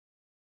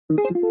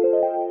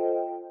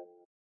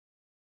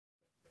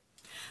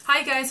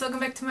Hi guys, welcome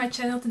back to my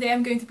channel. Today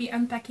I'm going to be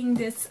unpacking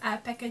this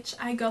package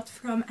I got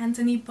from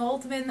Anthony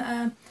Baldwin,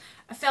 a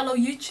fellow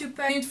YouTuber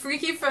named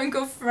Freaky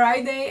Funko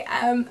Friday.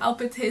 I'll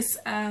put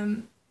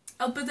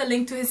a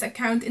link to his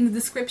account in the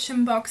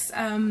description box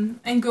and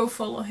go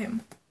follow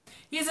him.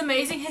 He's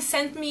amazing. He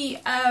sent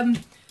me a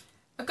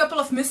couple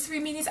of mystery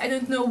minis, I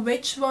don't know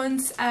which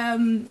ones,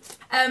 and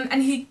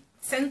he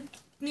sent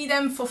me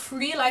them for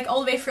free, like all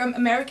the way from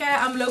America.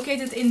 I'm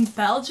located in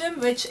Belgium,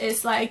 which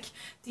is like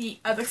the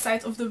other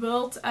side of the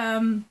world,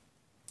 and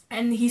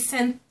he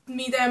sent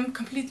me them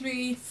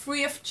completely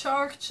free of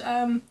charge.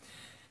 To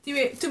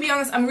be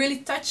honest, I'm really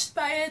touched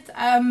by it.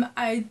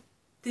 I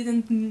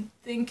didn't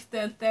think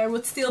that there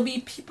would still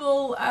be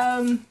people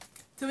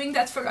doing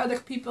that for other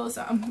people,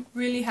 so I'm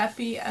really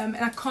happy, and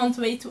I can't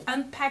wait to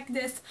unpack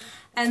this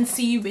and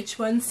see which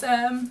ones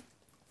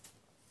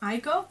I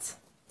got.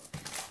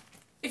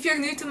 If you're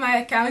new to my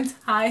account,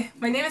 hi,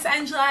 my name is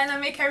Angela and I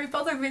make Harry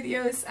Potter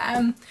videos.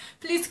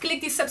 Please click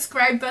the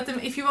subscribe button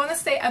if you want to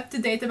stay up to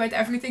date about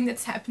everything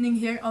that's happening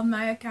here on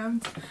my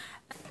account.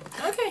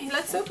 Okay,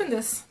 let's open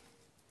this.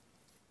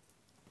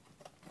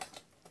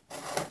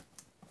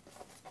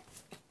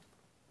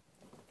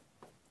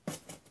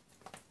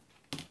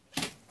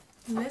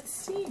 Let's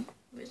see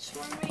which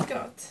one we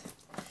got.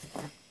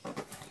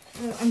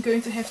 I'm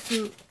going to have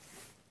to...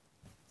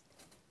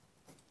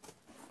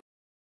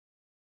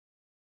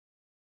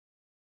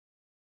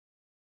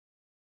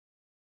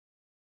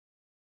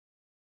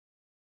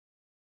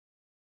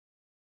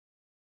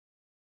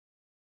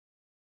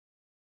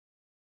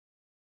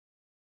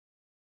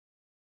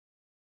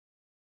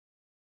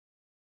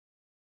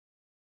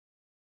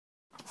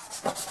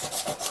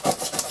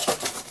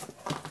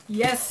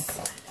 Yes!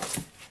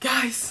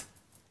 Guys!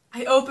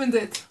 I opened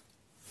it!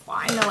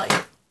 Finally!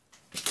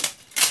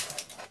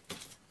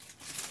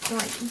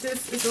 Like,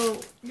 this is all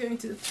going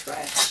to the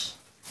trash.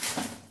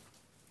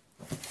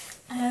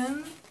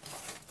 And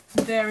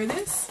there it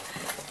is.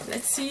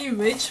 Let's see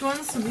which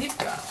ones we've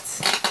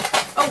got.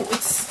 Oh,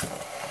 it's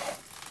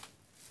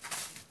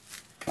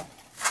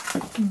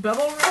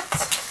bubble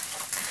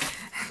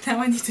wrapped. Now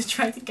I need to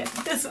try to get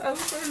this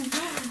open.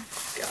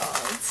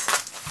 God.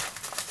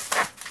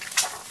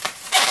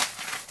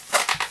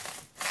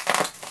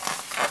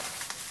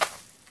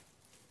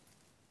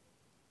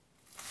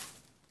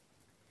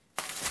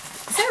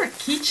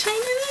 Keychain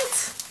in it?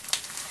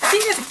 I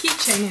think there's a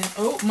keychain in it.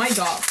 Oh my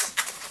god.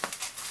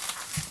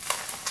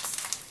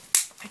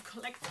 I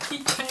collect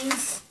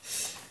keychains.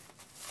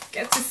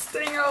 Get this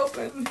thing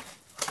open.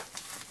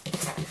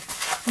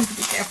 Need to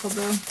be careful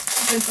though.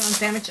 I don't want to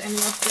damage any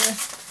of the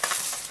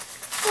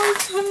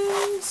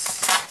items.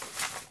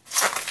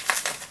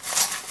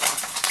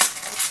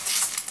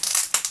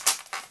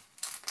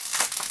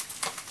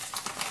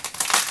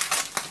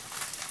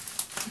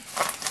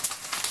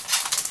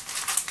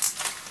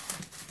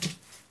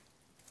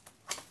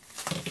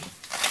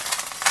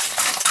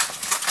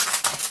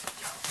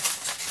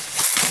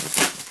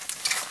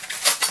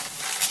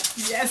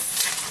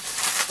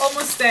 Yes!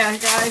 Almost there,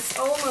 guys.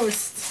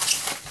 Almost.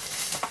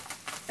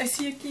 I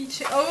see a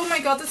keychain. Oh my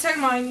god, it's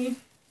Hermione.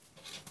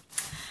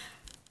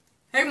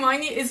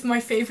 Hermione is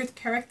my favorite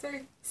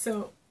character,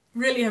 so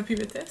really happy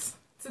with this.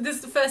 So this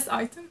is the first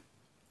item.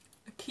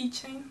 A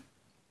keychain.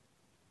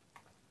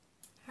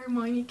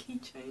 Hermione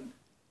keychain.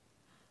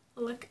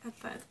 Look at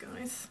that,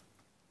 guys.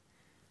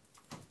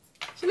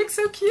 She looks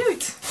so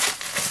cute.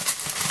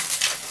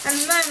 And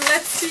then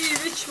let's see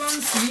which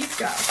ones we've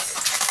got.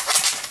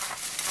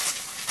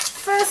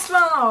 First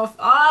one off,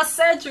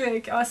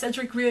 Cedric!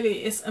 Cedric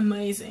really is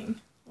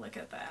amazing. Look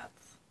at that.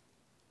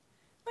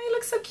 Oh, he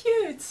looks so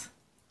cute.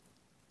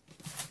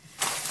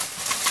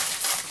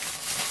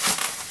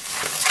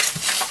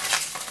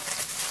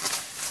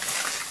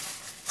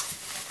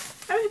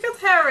 Oh, we got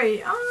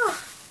Harry. Oh,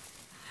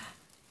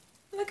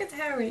 look at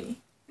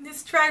Harry in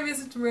his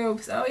Triwizard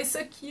robes. Oh, he's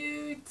so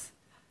cute.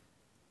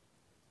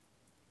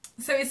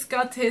 So it's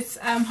got his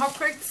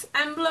Hogwarts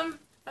emblem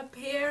up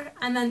here,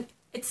 and then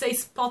it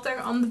says Potter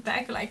on the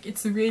back, like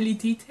it's really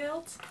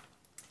detailed.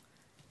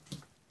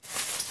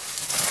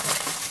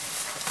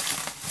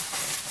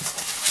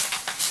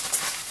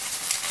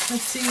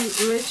 Let's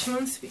see which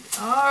ones we...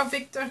 Oh,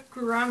 Victor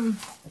Crumb.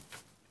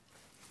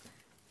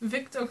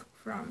 Victor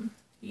Crumb.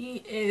 He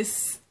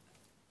is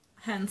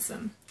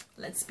handsome.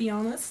 Let's be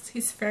honest,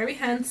 he's very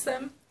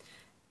handsome.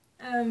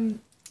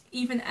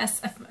 Even as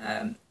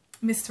a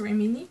mystery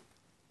mini.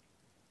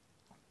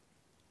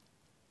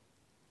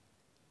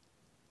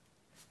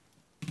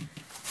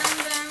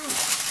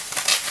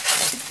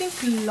 I think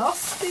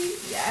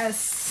Losty,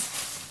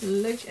 yes,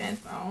 look at,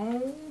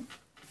 oh.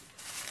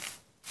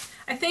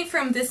 I think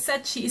from this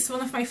set she is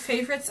one of my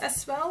favorites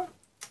as well,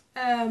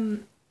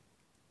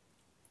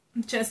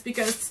 just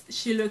because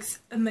she looks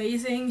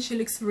amazing, she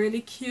looks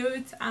really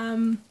cute,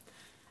 and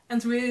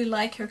really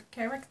like her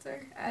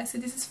character. So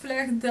this is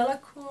Fleur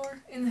Delacour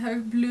in her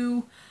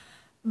blue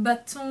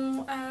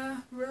baton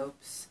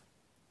robes.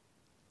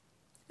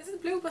 Is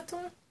it blue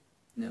baton?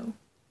 No.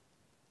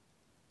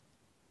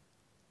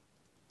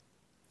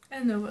 I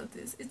don't know what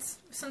this is. It's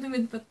something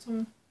with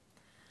button.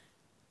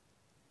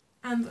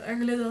 And her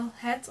little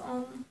hat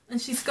on.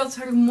 And she's got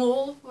her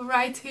mole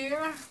right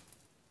here.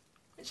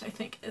 Which I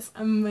think is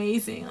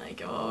amazing.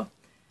 Like, oh,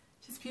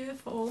 she's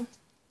beautiful.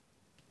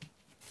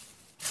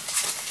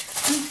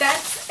 And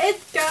that's it,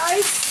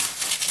 guys.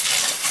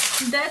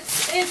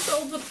 That's it,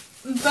 all the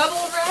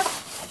bubble wrap.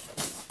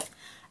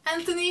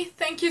 Anthony,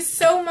 thank you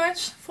so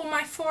much for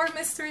my 4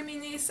 mystery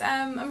minis.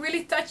 I'm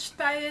really touched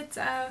by it.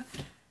 I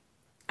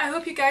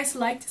hope you guys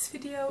liked this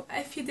video.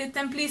 If you did,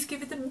 then please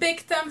give it a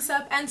big thumbs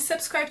up and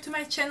subscribe to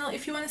my channel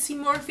if you want to see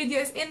more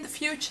videos in the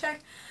future.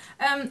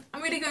 I'm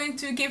really going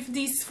to give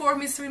these 4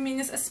 mystery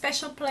minis a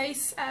special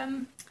place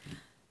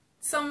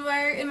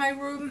somewhere in my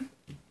room.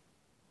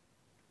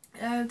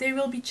 They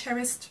will be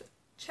cherished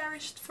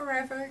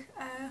forever.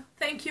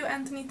 Thank you,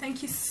 Anthony.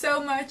 Thank you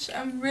so much.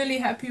 I'm really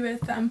happy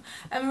with them.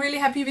 I'm really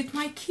happy with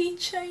my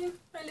keychain,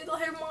 my little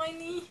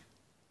Hermione.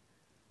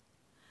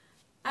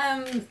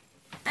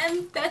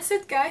 And that's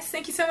it, guys.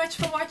 Thank you so much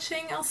for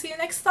watching. I'll see you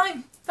next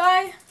time.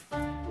 Bye!